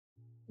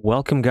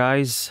Welcome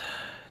guys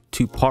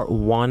to part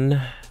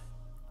 1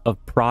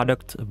 of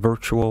product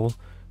virtual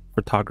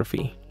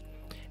photography.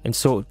 And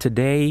so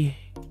today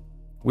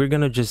we're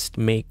gonna just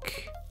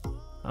make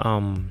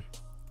an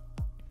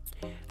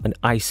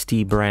iced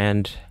tea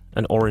brand,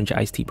 an orange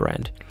iced tea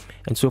brand.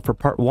 And so for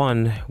part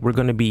 1 we're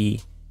gonna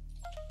be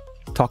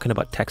talking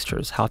about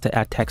textures, how to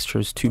add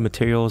textures to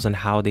materials and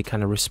how they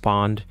kind of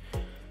respond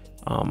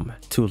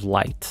to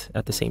light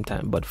at the same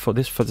time. But for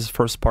this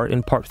first part,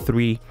 in part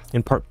 3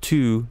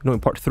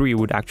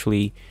 would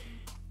actually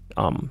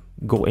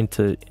go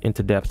into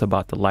depth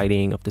about the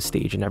lighting of the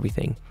stage and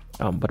everything.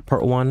 But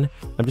part 1,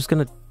 I'm just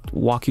gonna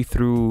walk you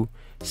through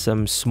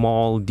some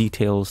small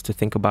details to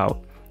think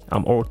about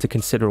or to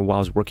consider while I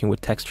was working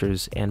with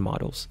textures and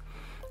models.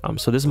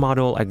 So this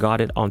model, I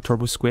got it on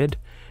TurboSquid.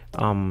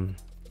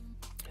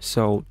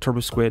 So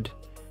TurboSquid,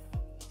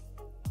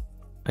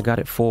 I got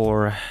it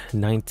for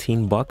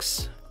 19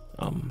 bucks.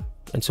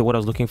 And so what I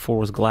was looking for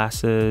was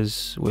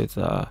glasses with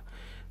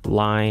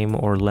lime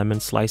or lemon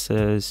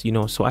slices, you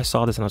know. So I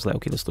saw this and I was like,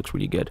 okay, this looks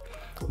really good.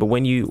 But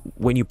when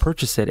you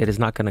purchase it, it is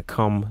not going to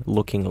come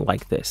looking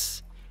like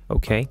this,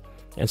 okay?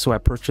 And so I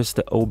purchased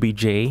the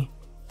OBJ.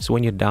 So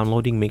when you're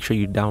downloading, make sure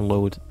you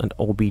download an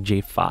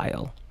OBJ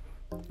file,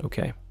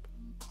 okay?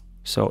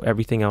 So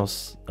everything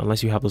else,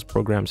 unless you have those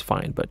programs,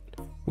 fine. But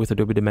with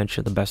Adobe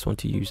Dimension, the best one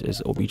to use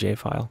is OBJ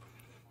file.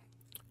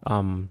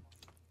 And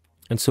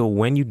so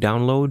when you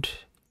download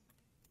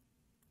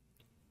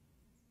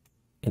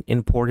and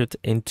import it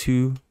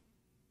into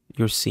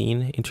your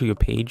scene, into your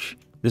page,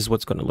 this is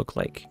what's going to look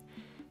like.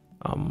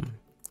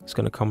 It's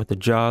going to come with the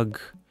jug,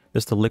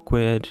 this is the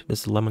liquid, this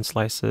is the lemon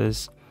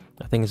slices,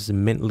 I think this is the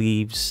mint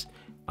leaves,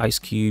 ice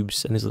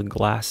cubes, and these are the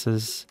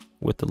glasses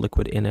with the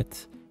liquid in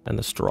it, and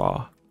the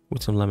straw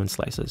with some lemon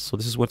slices. So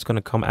this is what's going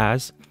to come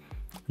as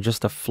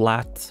just a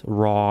flat,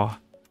 raw,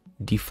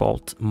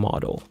 default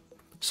model.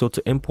 So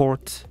to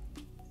import,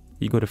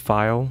 you go to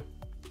File,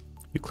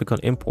 you click on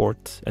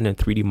Import, and then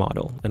 3D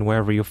Model, and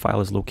wherever your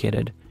file is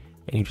located,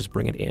 and you just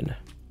bring it in,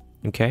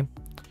 okay?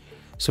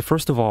 So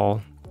first of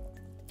all,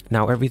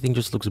 now everything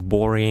just looks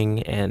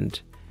boring, and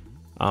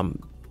I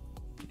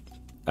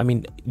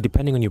mean,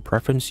 depending on your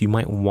preference, you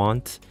might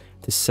want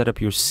to set up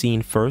your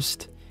scene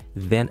first,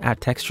 then add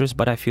textures,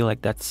 but I feel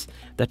like that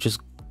just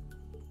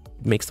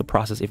makes the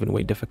process even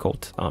way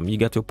difficult. You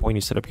get to a point,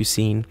 you set up your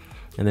scene,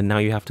 and then now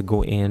you have to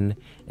go in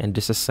and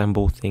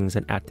disassemble things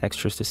and add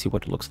textures to see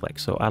what it looks like.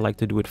 So I like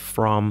to do it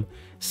from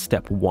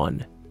step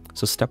 1.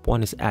 So step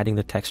 1 is adding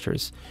the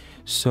textures.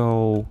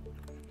 So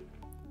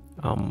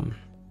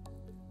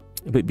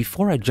but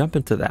before I jump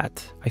into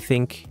that, I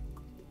think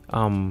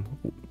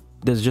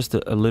there's just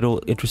a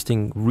little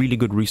interesting, really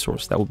good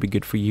resource that would be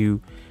good for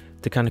you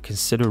to kind of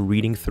consider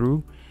reading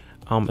through.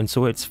 And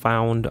so it's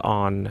found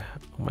on,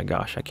 oh my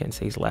gosh, I can't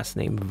say his last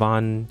name,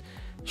 Van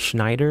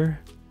Schneider,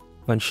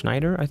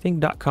 I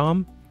think,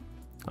 .com.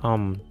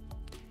 And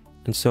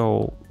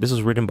so this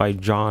is written by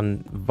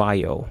John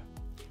Vio,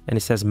 and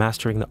it says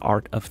Mastering the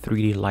Art of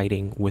 3D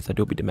Lighting with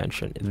Adobe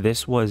Dimension.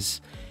 This was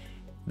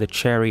the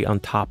cherry on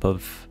top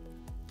of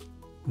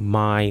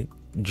my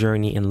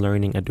journey in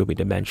learning Adobe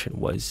Dimension,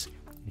 was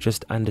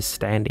just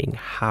understanding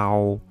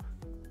how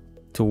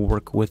to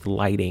work with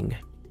lighting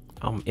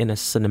in a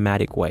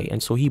cinematic way.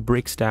 And so he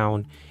breaks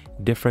down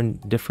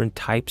different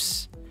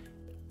types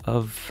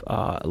of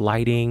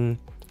lighting,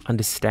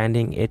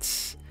 understanding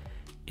its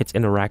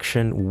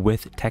interaction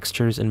with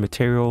textures and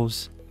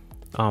materials.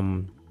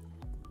 And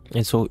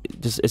so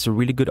it's a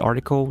really good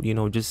article, you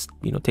know. Just,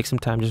 you know, take some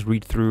time, just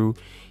read through.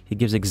 He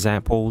gives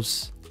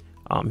examples,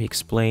 he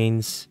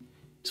explains.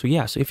 So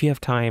yeah, so if you have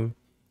time,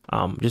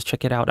 just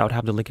check it out. I would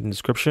have the link in the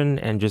description.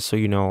 And just so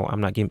you know, I'm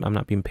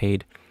not being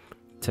paid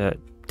to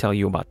tell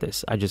you about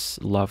this. I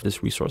just love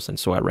this resource, and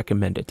so I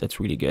recommend it. It's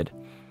really good.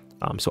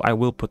 So I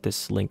will put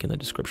this link in the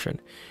description.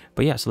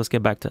 But yeah, so let's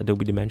get back to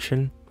Adobe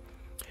Dimension.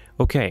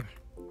 Okay,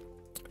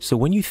 so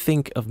when you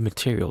think of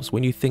materials,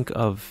 when you think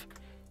of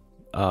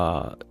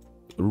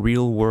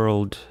real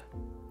world,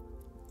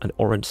 an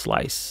orange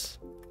slice,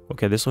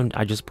 okay, this one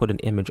I just put an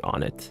image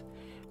on it.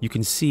 You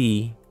can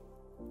see,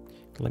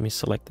 let me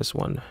select this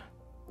one.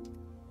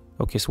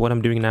 Okay, so what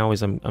I'm doing now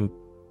is I'm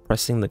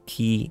pressing the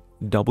key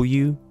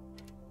W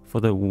for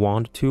the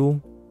wand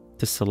tool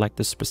to select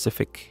the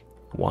specific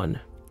one.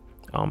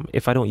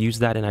 If I don't use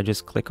that and I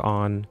just click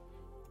on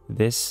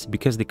this,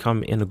 because they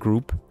come in a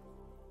group,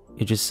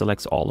 it just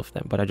selects all of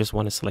them, but I just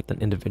want to select an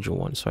individual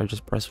one. So I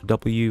just press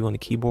W on the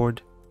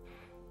keyboard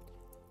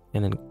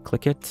and then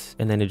click it,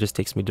 and then it just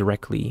takes me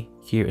directly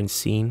here in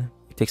scene.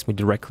 It takes me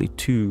directly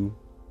to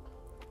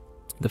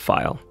the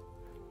file,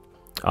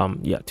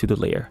 yeah, to the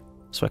layer.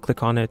 So I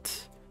click on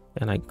it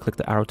and I click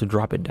the arrow to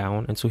drop it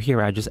down, and so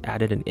here I just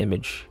added an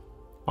image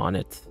on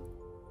it.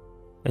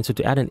 And so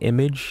to add an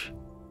image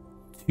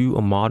to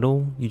a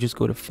model, you just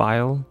go to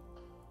File,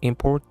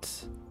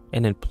 Import,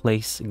 and then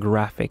Place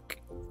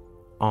Graphic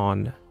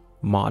on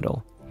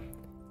Model.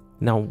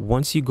 Now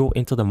once you go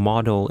into the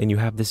model and you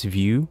have this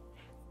view,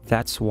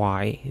 that's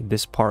why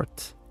this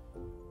part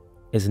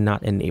is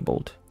not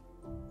enabled.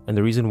 And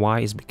the reason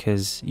why is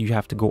because you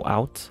have to go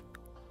out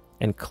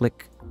and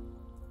click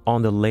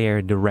on the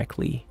layer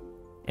directly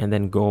and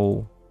then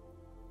go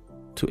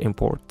to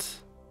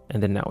import,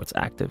 and then now it's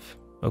active.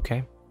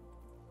 Okay,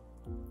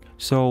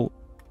 so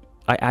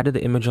I added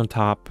the image on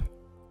top,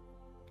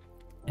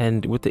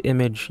 and with the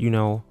image, you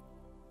know,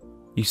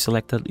 you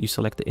select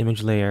the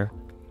image layer.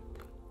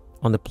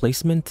 On the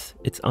placement,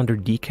 it's under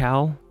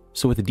decal.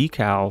 So with the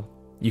decal,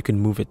 you can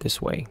move it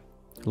this way,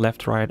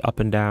 left, right, up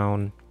and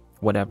down,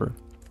 whatever.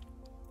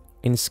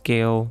 In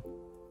scale,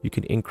 you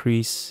can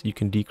increase, you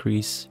can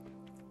decrease,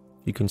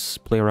 you can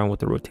play around with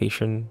the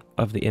rotation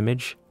of the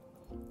image.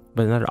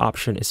 But another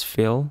option is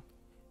fill.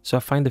 So I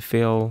find the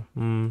fill,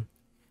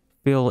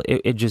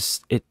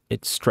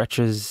 it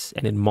stretches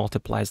and it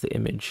multiplies the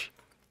image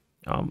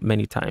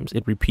many times.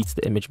 It repeats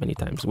the image many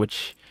times,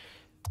 which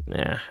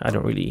I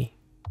don't really.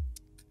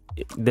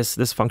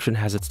 This function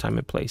has its time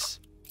and place,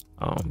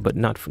 but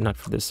not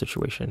for this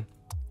situation.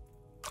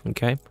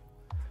 Okay,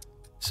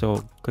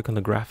 so click on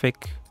the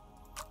graphic.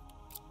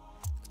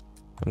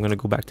 I'm gonna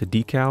go back to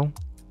decal,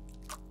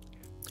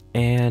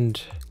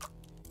 and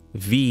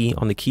V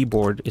on the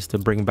keyboard is to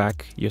bring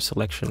back your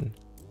selection,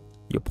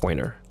 your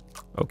pointer.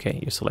 Okay,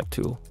 your select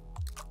tool.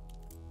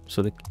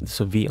 So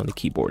V on the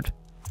keyboard.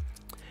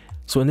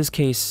 So in this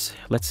case,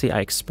 let's say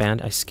I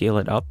scale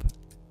it up.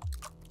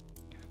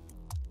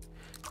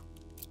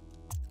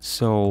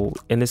 So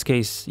in this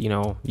case, you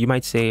know, you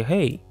might say,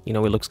 hey, you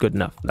know, it looks good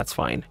enough. That's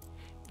fine.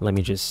 Let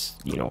me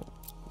just, you know,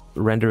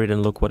 render it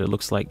and look what it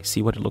looks like.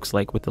 See what it looks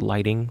like with the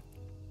lighting.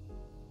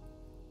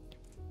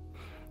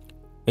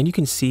 And you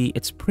can see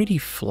it's pretty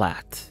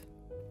flat.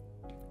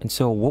 And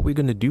so what we're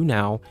going to do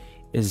now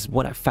is,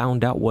 what I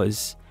found out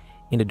was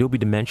in Adobe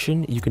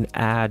Dimension, you can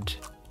add,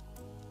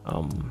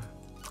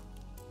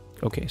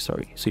 okay,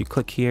 sorry. So you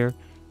click here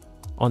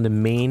on the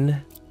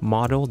main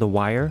model, the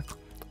wire,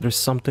 there's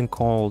something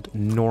called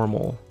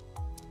normal.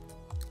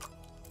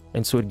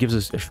 And so it gives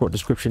us a short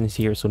description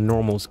here. So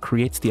normals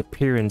creates the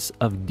appearance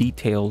of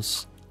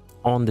details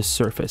on the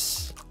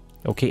surface.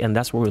 Okay, and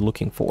that's what we're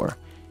looking for.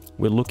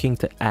 We're looking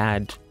to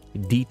add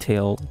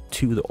detail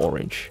to the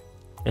orange.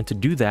 And to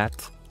do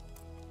that,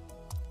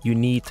 you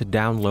need to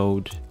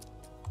download,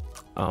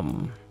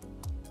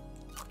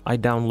 I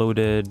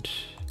downloaded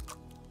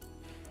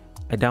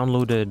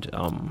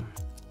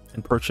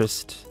and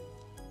purchased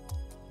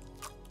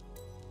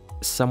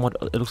somewhat,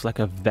 it looks like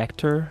a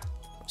vector.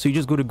 So you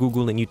just go to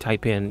Google and you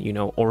type in, you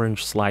know,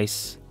 orange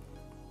slice.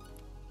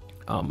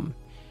 And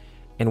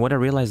what I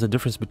realized, the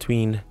difference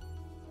between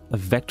a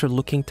vector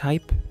looking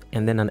type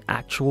and then an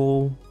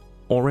actual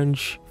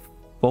orange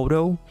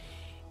photo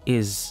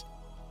is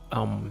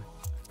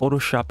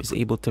Photoshop is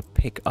able to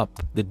pick up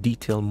the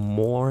detail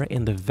more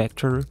in the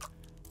vector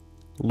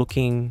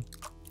looking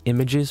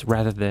images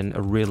rather than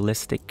a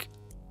realistic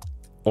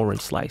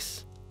orange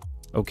slice.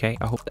 Okay,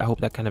 I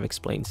hope that kind of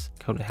explains,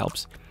 kind of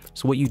helps.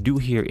 So what you do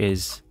here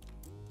is,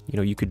 you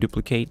know, you could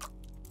duplicate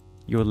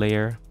your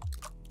layer.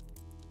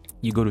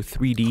 You go to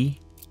 3D.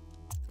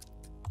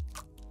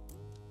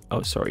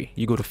 Oh, sorry.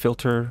 You go to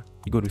filter,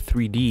 you go to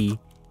 3D,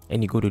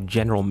 and you go to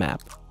general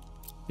map.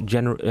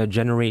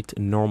 Generate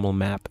normal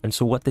map. And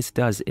so what this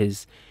does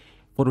is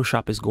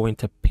Photoshop is going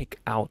to pick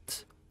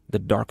out the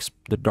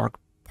dark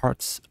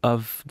parts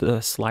of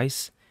the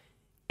slice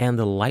and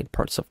the light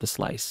parts of the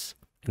slice.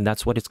 And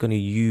that's what it's going to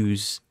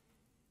use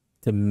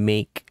to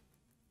make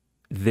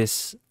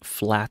this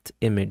flat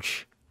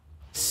image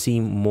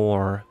seem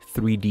more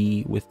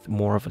 3D with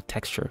more of a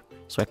texture.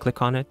 So I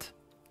click on it.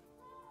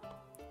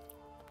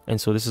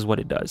 And so this is what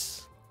it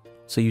does.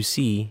 So you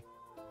see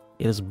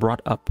it has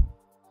brought up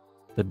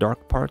the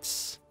dark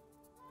parts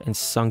and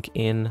sunk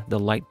in the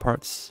light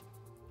parts.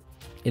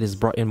 It has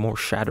brought in more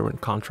shadow and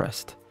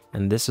contrast.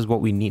 And this is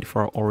what we need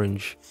for our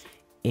orange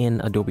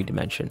in Adobe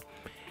Dimension.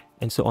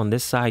 And so on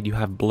this side, you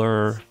have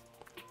blur.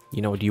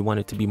 You know, do you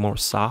want it to be more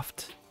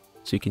soft?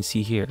 So you can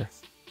see here,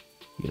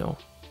 you know,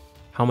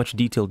 how much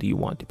detail do you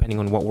want depending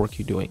on what work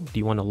you're doing. Do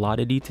you want a lot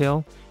of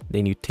detail?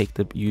 Then you take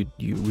the, you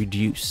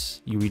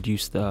reduce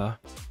the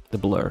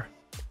blur.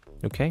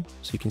 Okay,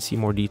 so you can see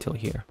more detail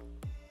here.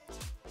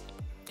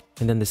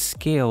 And then the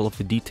scale of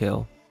the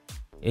detail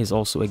is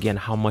also, again,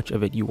 how much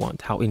of it you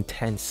want, how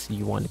intense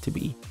you want it to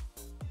be.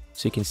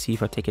 So you can see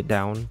if I take it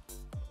down,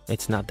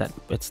 it's not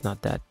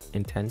that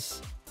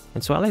intense.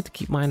 And so I like to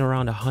keep mine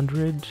around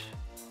 100,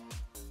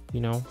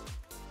 you know.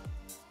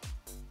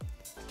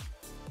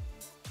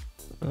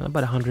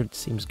 About 100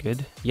 seems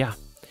good. Yeah.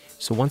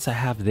 So once I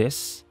have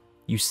this,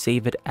 you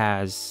save it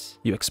as,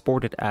 you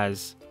export it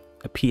as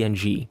a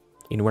PNG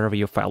in wherever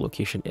your file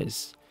location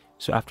is.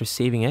 So after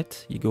saving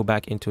it, you go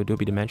back into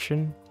Adobe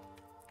Dimension.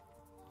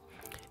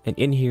 And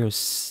in here,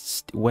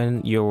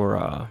 when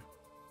your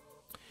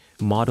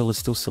model is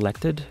still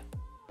selected,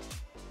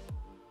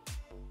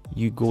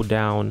 you go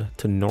down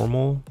to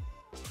normal.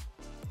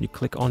 You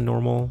click on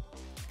normal,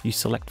 you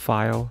select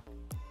file,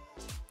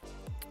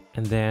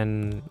 and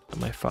then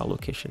my file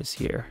location is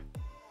here.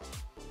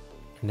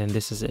 And then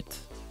this is it.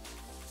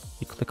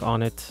 You click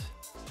on it,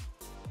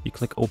 you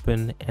click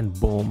open, and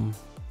boom,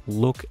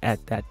 Look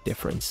at that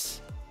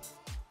difference.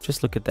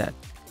 Just look at that,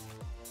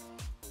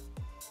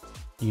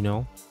 you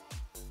know?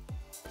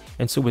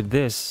 And so with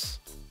this,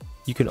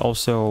 you can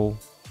also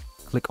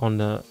click on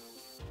the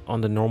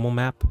normal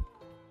map,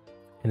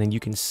 and then you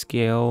can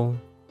scale,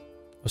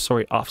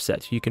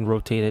 offset. You can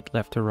rotate it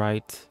left to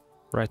right,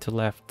 right to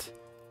left,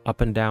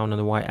 up and down on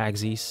the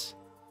y-axis,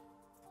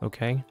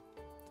 okay?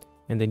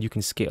 And then you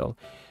can scale.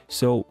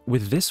 So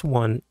with this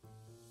one,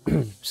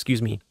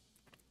 excuse me,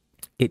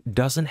 it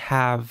doesn't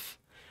have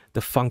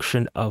the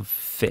function of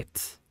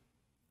fit,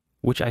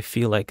 which I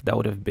feel like that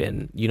would have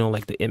been, you know,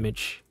 like the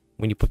image.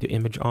 When you put the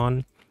image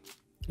on,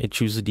 it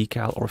chooses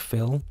decal or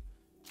fill.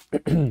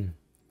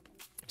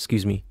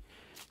 Excuse me.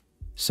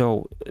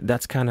 So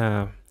that's kind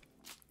of,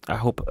 I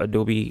hope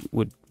Adobe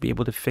would be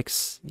able to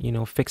fix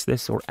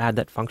this or add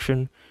that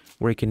function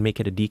where you can make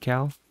it a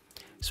decal.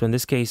 So in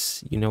this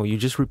case, you know, you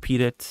just repeat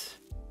it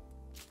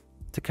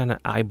to kind of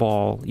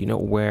eyeball, you know,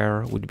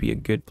 where would be a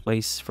good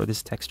place for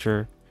this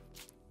texture.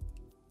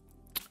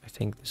 I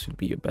think this would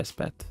be your best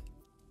bet.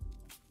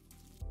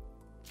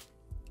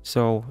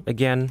 So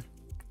again,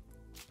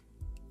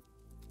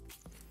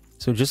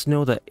 so just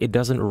know that it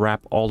doesn't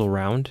wrap all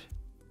around.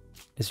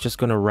 It's just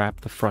going to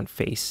wrap the front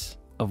face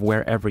of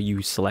wherever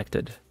you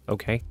selected,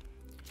 okay?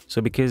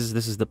 So because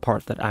this is the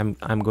part that I'm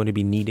going to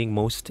be needing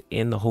most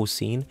in the whole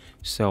scene,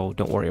 so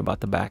don't worry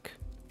about the back.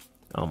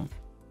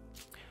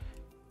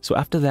 So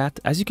after that,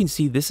 as you can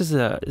see, this is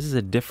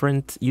a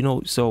different, you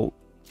know, so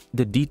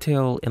the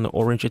detail in the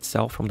orange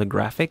itself from the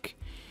graphic,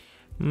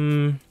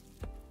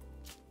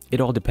 it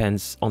all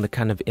depends on the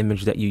kind of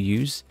image that you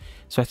use.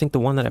 So I think the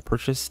one that I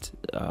purchased,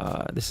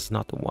 this is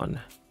not the one.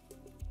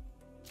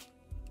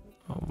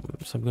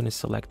 So I'm going to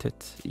select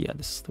it. Yeah,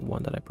 this is the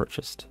one that I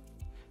purchased.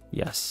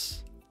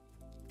 Yes.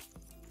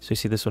 So you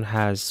see this one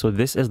has, so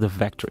this is the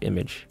vector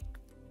image.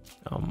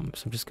 So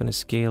I'm just going to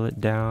scale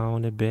it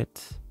down a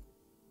bit.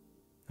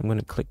 I'm going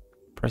to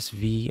press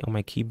V on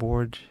my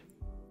keyboard.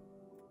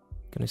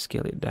 Going to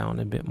scale it down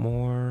a bit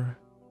more.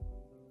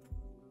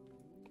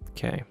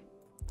 Okay.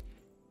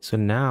 So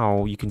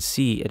now you can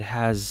see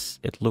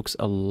it looks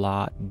a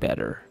lot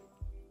better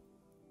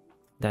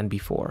than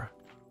before.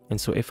 And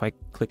so if I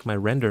click my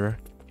render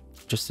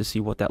just to see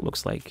what that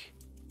looks like,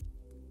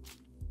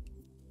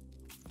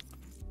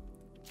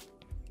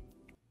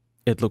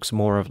 it looks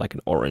more of like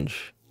an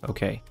orange,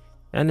 okay?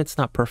 And it's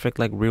not perfect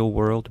like real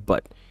world,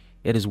 but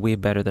it is way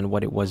better than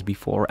what it was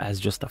before as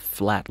just a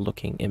flat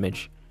looking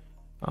image.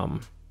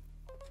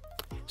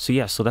 So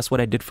yeah, so that's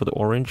what I did for the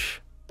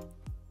orange.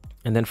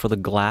 And then for the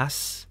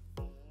glass,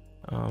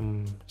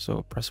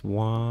 so press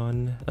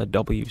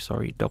W,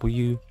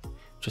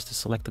 just to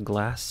select the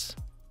glass.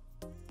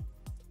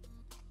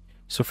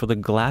 So for the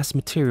glass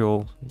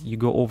material, you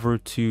go over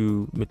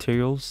to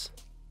materials.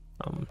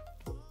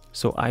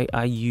 So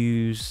I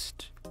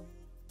used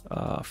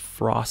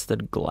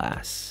frosted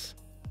glass.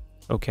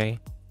 Okay,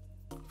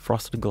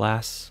 frosted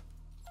glass.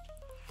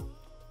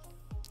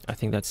 I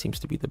think that seems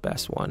to be the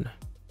best one.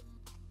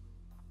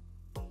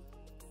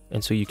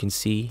 And so you can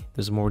see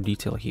there's more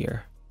detail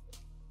here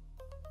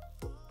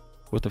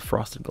with the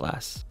frosted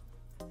glass.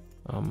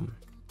 And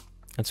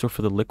so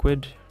for the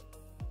liquid,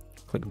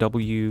 click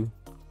W,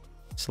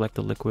 select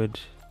the liquid.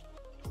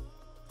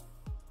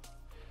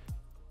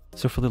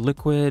 So for the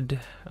liquid,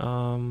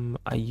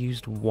 I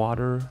used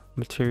water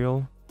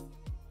material,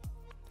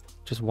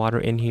 just water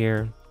in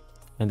here,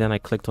 and then I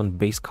clicked on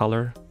base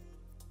color.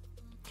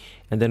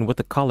 And then with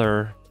the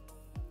color,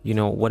 you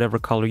know, whatever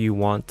color you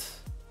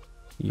want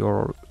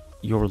your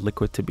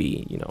liquid to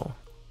be, you know,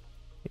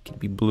 it could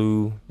be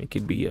blue, it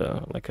could be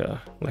like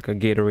a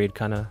Gatorade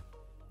kind of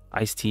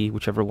iced tea,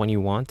 whichever one you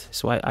want.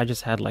 So I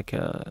just had like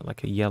a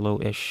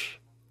yellowish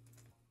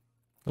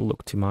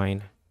look to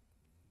mine.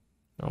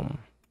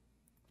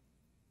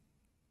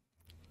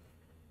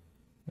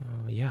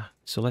 Yeah,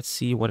 so let's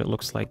see what it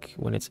looks like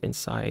when it's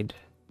inside.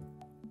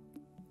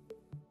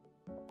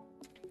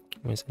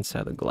 When it's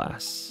inside the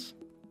glass.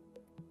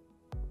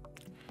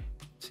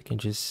 So you can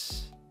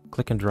just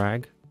click and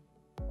drag.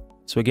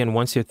 So again,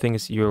 once your thing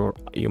is your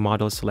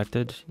model is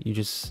selected, you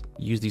just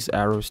use these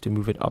arrows to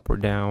move it up or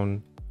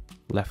down,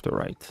 left or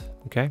right.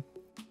 Okay.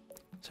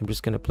 So I'm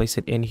just gonna place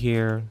it in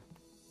here,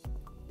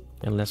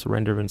 and let's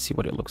render and see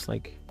what it looks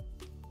like.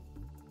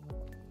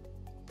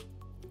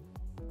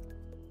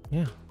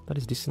 Yeah, that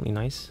is decently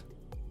nice.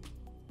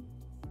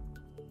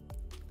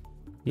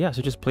 Yeah,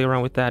 so just play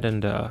around with that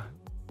and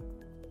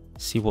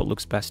see what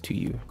looks best to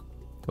you.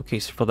 Okay,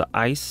 so for the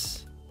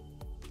ice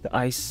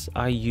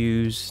I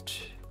used,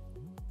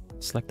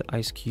 select the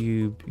ice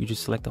cube, you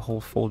just select the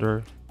whole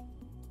folder.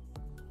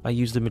 I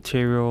used the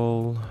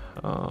material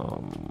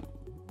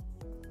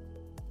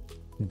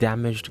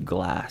damaged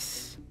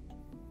glass.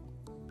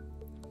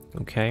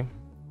 Okay,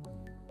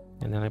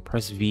 and then I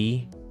press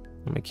V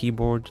on my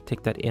keyboard to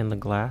take that in the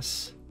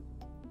glass,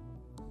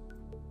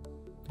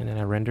 and then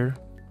I render.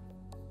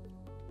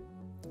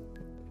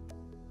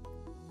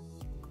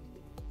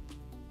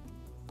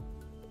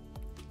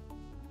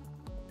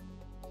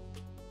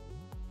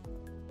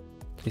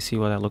 Okay, You see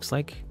what that looks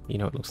like? You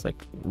know, it looks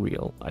like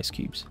real ice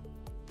cubes.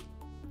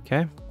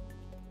 Okay.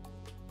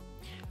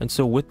 And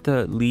so with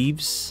the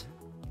leaves,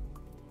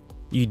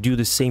 you do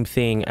the same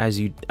thing as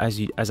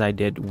I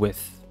did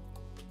with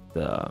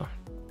the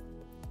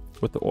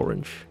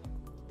orange.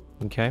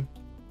 Okay.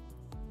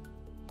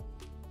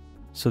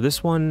 So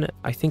this one,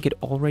 I think it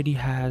already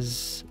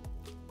has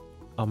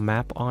a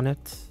map on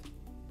it.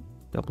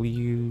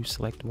 W,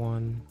 select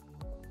one.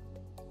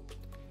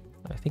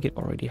 I think it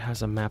already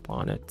has a map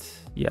on it.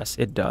 Yes,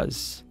 it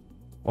does.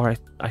 Or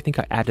I think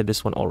I added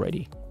this one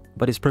already.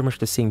 But it's pretty much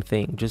the same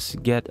thing.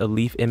 Just get a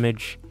leaf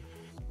image.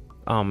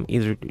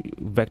 Either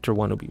vector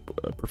one will be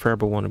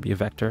preferable, one will be a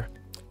vector.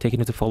 Take it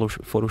into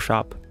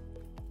Photoshop.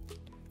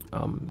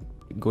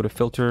 Go to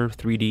filter,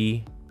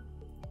 3D,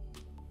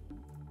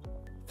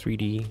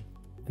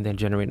 and then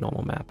generate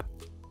normal map.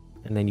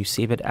 And then you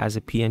save it as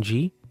a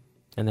PNG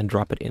and then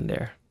drop it in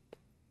there.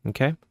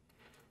 Okay.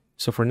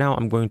 So for now,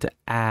 I'm going to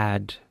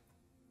add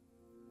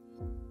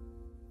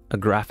a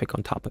graphic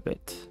on top of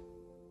it.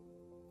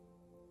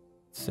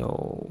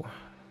 So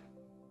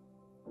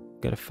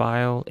get a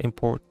file,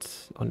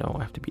 import. Oh no,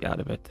 I have to be out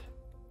of it.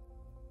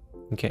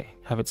 Okay,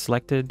 have it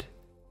selected,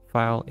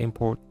 file,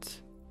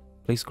 import,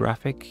 place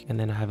graphic, and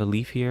then I have a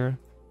leaf here.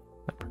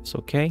 I press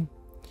OK.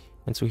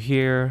 And so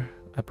here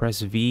I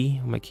press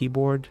V on my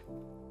keyboard.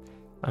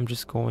 I'm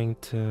just going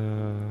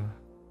to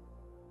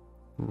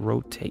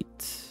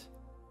rotate.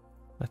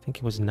 I think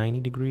it was 90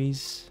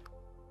 degrees.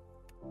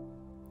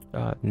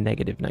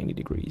 Negative 90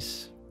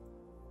 degrees.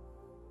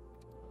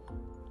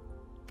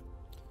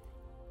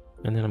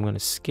 And then I'm going to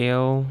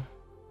scale.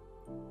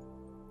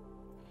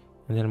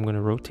 And then I'm going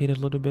to rotate it a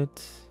little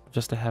bit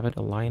just to have it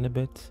align a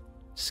bit.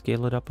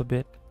 Scale it up a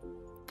bit.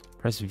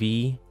 Press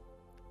V.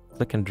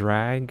 Click and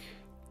drag.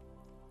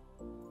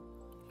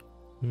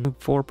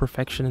 For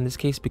perfection in this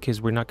case,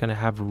 because we're not going to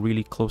have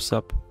really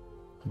close-up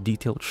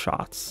detailed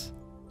shots.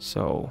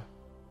 So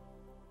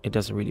it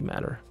doesn't really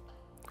matter.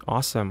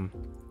 Awesome.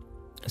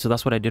 So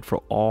that's what I did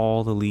for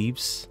all the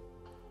leaves.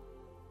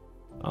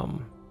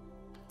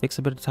 Takes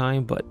a bit of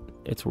time, but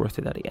it's worth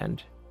it at the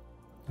end.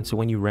 And so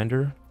when you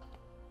render,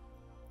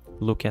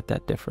 look at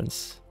that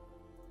difference.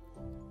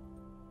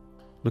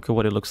 Look at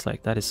what it looks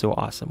like. That is so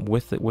awesome.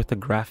 With the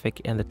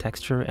graphic and the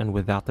texture, and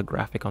without the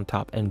graphic on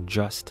top, and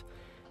just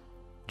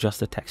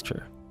the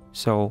texture.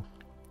 So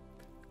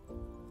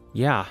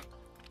yeah.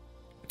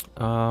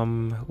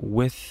 So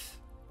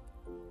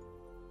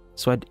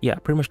I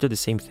pretty much did the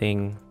same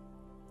thing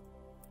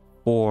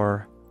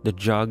for the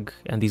jug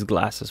and these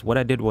glasses. What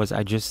I did was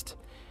I just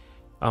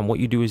what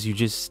you do is you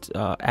just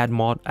add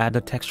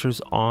the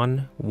textures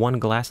on one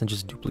glass and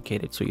just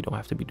duplicate it, so you don't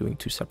have to be doing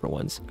two separate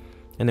ones.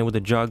 And then with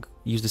the jug,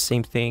 use the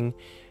same thing.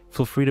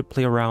 Feel free to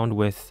play around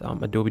with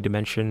Adobe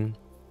Dimension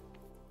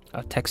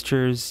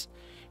textures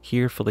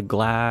here for the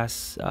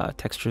glass,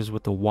 textures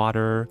with the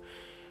water,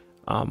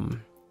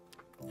 and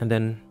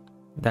then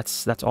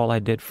that's all I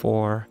did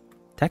for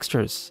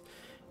textures.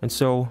 And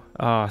so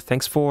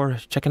thanks for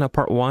checking out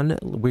part 1.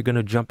 We're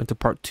gonna jump into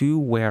part 2,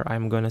 where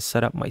I'm gonna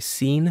set up my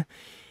scene.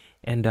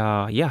 And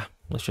yeah,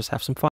 let's just have some fun.